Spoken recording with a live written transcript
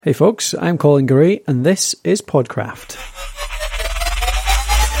Hey folks, I'm Colin Gray and this is Podcraft.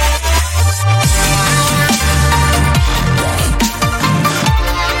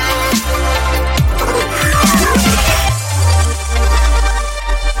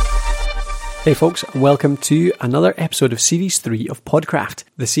 Hey folks, welcome to another episode of Series 3 of Podcraft,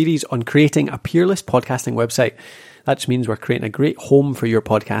 the series on creating a peerless podcasting website. That just means we're creating a great home for your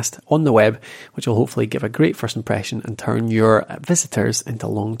podcast on the web, which will hopefully give a great first impression and turn your visitors into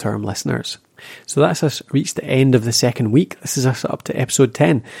long-term listeners. So that's us reached the end of the second week. This is us up to episode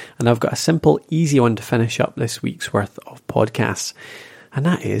 10, and I've got a simple, easy one to finish up this week's worth of podcasts. And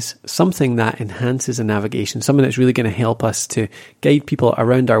that is something that enhances the navigation, something that's really going to help us to guide people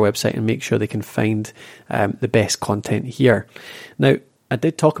around our website and make sure they can find the best content here. Now, I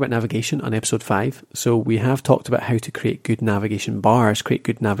did talk about navigation on episode 5, so we have talked about how to create good navigation bars, create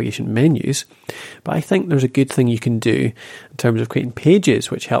good navigation menus, but I think there's a good thing you can do in terms of creating pages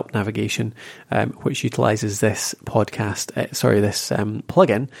which help navigation, which utilises this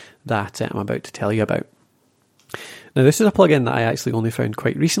plugin that I'm about to tell you about. Now, this is a plugin that I actually only found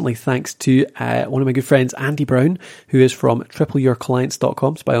quite recently thanks to one of my good friends, Andy Brown, who is from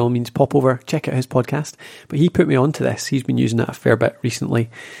tripleyourclients.com. So by all means, pop over, check out his podcast. But he put me onto this. He's been using it a fair bit recently.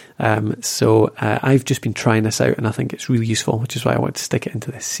 So I've just been trying this out and I think it's really useful, which is why I want to stick it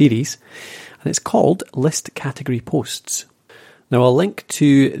into this series. And it's called List Category Posts. Now, I'll link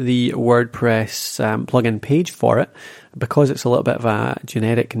to the WordPress plugin page for it. Because it's a little bit of a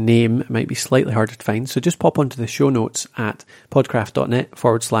generic name, it might be slightly harder to find. So just pop onto the show notes at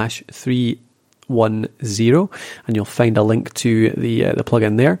podcraft.net/310 and you'll find a link to the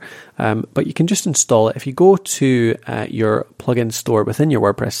plugin there. But you can just install it. If you go to your plugin store within your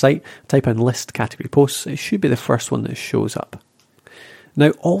WordPress site, type in List Category Posts, it should be the first one that shows up. Now,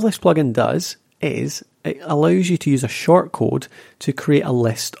 all this plugin does is it allows you to use a shortcode to create a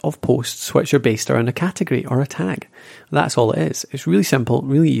list of posts which are based around a category or a tag. That's all it is. It's really simple,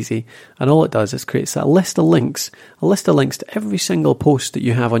 really easy, and all it does is creates a list of links to every single post that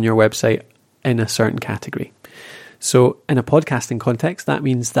you have on your website in a certain category. So in a podcasting context, that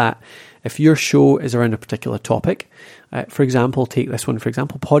means that if your show is around a particular topic, for example, take this one,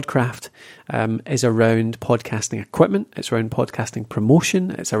 Podcraft is around podcasting equipment, it's around podcasting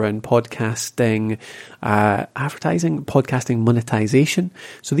promotion, it's around podcasting advertising, podcasting monetization.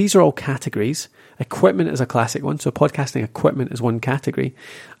 So these are all categories. Equipment is a classic one, so podcasting equipment is one category.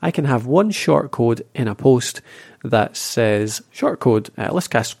 I can have one shortcode in a post that says shortcode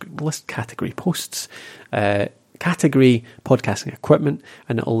list category posts, category podcasting equipment,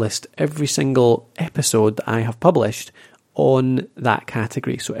 and it'll list every single episode that I have published on that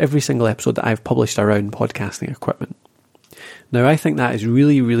category. So every single episode that I've published around podcasting equipment. Now, I think that is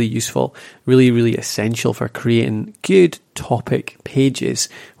really, really useful, really, really essential for creating good topic pages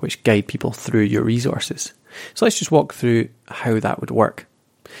which guide people through your resources. So let's just walk through how that would work.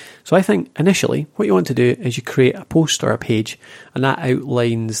 So I think initially what you want to do is you create a post or a page and that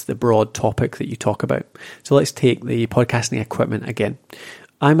outlines the broad topic that you talk about. So let's take the podcasting equipment again.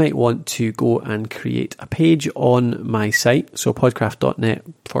 I might want to go and create a page on my site, so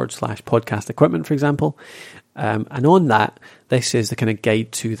podcraft.net/podcast equipment, for example. And on that, this is the kind of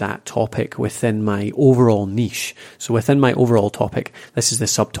guide to that topic within my overall niche. So within my overall topic, this is the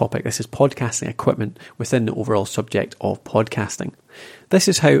subtopic. This is podcasting equipment within the overall subject of podcasting. This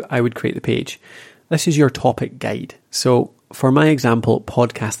is how I would create the page. This is your topic guide. So for my example,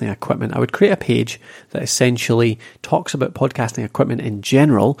 podcasting equipment, I would create a page that essentially talks about podcasting equipment in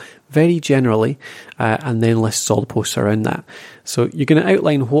general, very generally, and then lists all the posts around that. So you're going to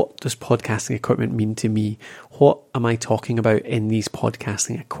outline, what does podcasting equipment mean to me? What am I talking about in these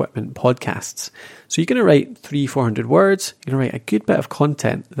podcasting equipment podcasts? So you're going to write 300-400 words. You're going to write a good bit of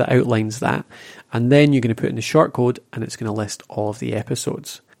content that outlines that, and then you're going to put in the shortcode, and it's going to list all of the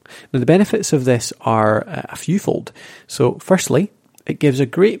episodes. Now, the benefits of this are a fewfold. So firstly, it gives a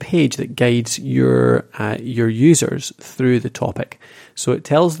great page that guides your users through the topic. So it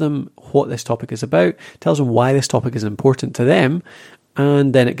tells them what this topic is about, tells them why this topic is important to them,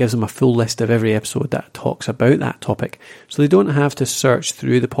 and then it gives them a full list of every episode that talks about that topic. So they don't have to search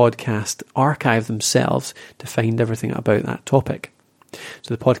through the podcast archive themselves to find everything about that topic.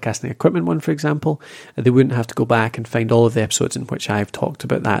 So the podcasting equipment one, for example, they wouldn't have to go back and find all of the episodes in which I've talked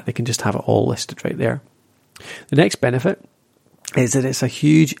about that. They can just have it all listed right there. The next benefit is that it's a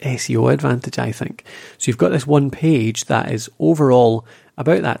huge SEO advantage, I think. So you've got this one page that is overall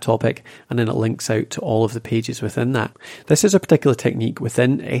about that topic, and then it links out to all of the pages within that. This is a particular technique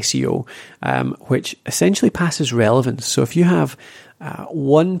within SEO, which essentially passes relevance. So if you have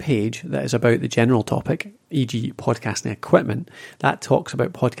one page that is about the general topic, e.g. podcasting equipment, that talks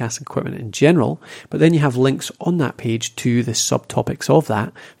about podcasting equipment in general, but then you have links on that page to the subtopics of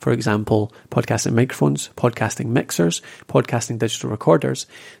that. For example, podcasting microphones, podcasting mixers, podcasting digital recorders.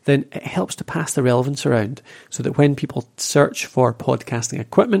 Then it helps to pass the relevance around so that when people search for podcasting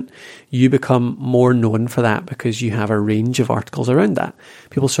equipment, you become more known for that because you have a range of articles around that.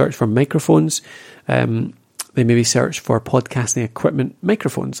 People search for microphones, they maybe search for podcasting equipment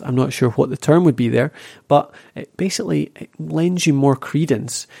microphones. I'm not sure what the term would be there, but it lends you more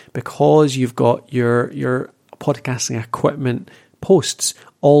credence because you've got your podcasting equipment posts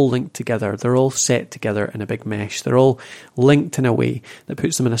all linked together. They're all set together in a big mesh. They're all linked in a way that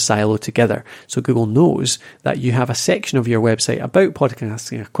puts them in a silo together. So Google knows that you have a section of your website about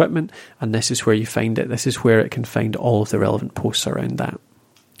podcasting equipment, and this is where you find it. This is where it can find all of the relevant posts around that.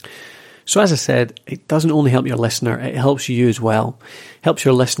 So as I said, it doesn't only help your listener, it helps you as well. Helps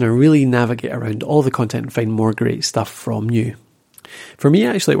your listener really navigate around all the content and find more great stuff from you. For me,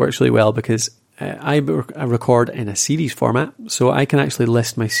 actually, it works really well because I record in a series format, so I can actually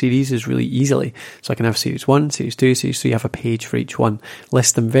list my series really easily. So I can have series 1, series 2, series 3, you have a page for each one.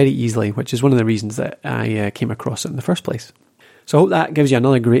 List them very easily, which is one of the reasons that I came across it in the first place. So I hope that gives you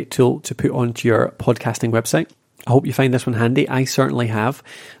another great tool to put onto your podcasting website. I hope you find this one handy. I certainly have.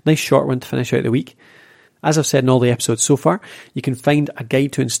 Nice short one to finish out the week. As I've said in all the episodes so far, you can find a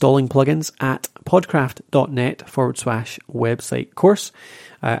guide to installing plugins at podcraft.net/website course.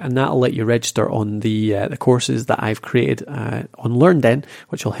 And that'll let you register on the courses that I've created on LearnDen,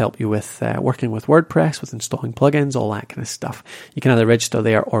 which will help you with working with WordPress, with installing plugins, all that kind of stuff. You can either register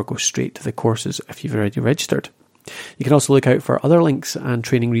there or go straight to the courses if you've already registered. You can also look out for other links and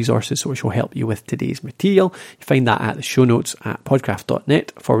training resources which will help you with today's material. You find that at the show notes at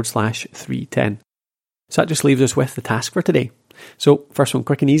podcraft.net/310. So that just leaves us with the task for today. So first one,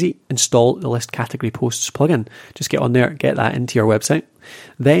 quick and easy, install the List Category Posts plugin. Just get on there, get that into your website.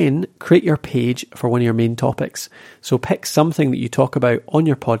 Then create your page for one of your main topics. So pick something that you talk about on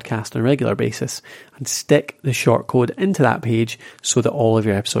your podcast on a regular basis and stick the shortcode into that page so that all of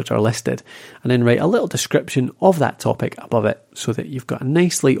your episodes are listed. And then write a little description of that topic above it so that you've got a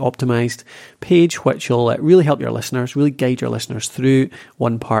nicely optimized page which will really help your listeners, really guide your listeners through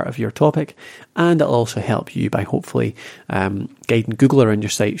one part of your topic. And it'll also help you by hopefully guiding Google around your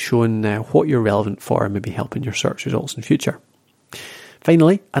site, showing what you're relevant for and maybe helping your search results in future.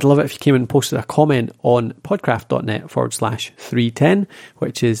 Finally, I'd love it if you came and posted a comment on podcraft.net/310,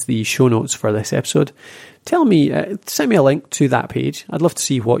 which is the show notes for this episode. Tell me, send me a link to that page. I'd love to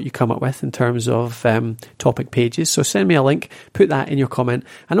see what you come up with in terms of topic pages. So send me a link, put that in your comment.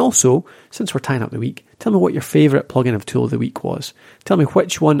 And also, since we're tying up the week, tell me what your favourite plugin of tool of the week was. Tell me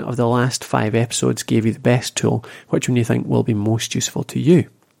which one of the last 5 episodes gave you the best tool, which one you think will be most useful to you.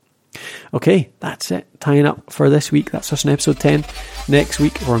 Okay, that's it. Tying up for this week. That's us in episode 10. Next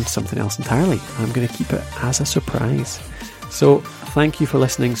week, we're on to something else entirely. I'm going to keep it as a surprise. So, thank you for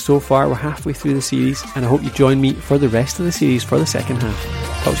listening so far. We're halfway through the series, and I hope you join me for the rest of the series for the second half.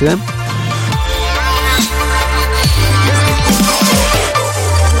 Talk to you then.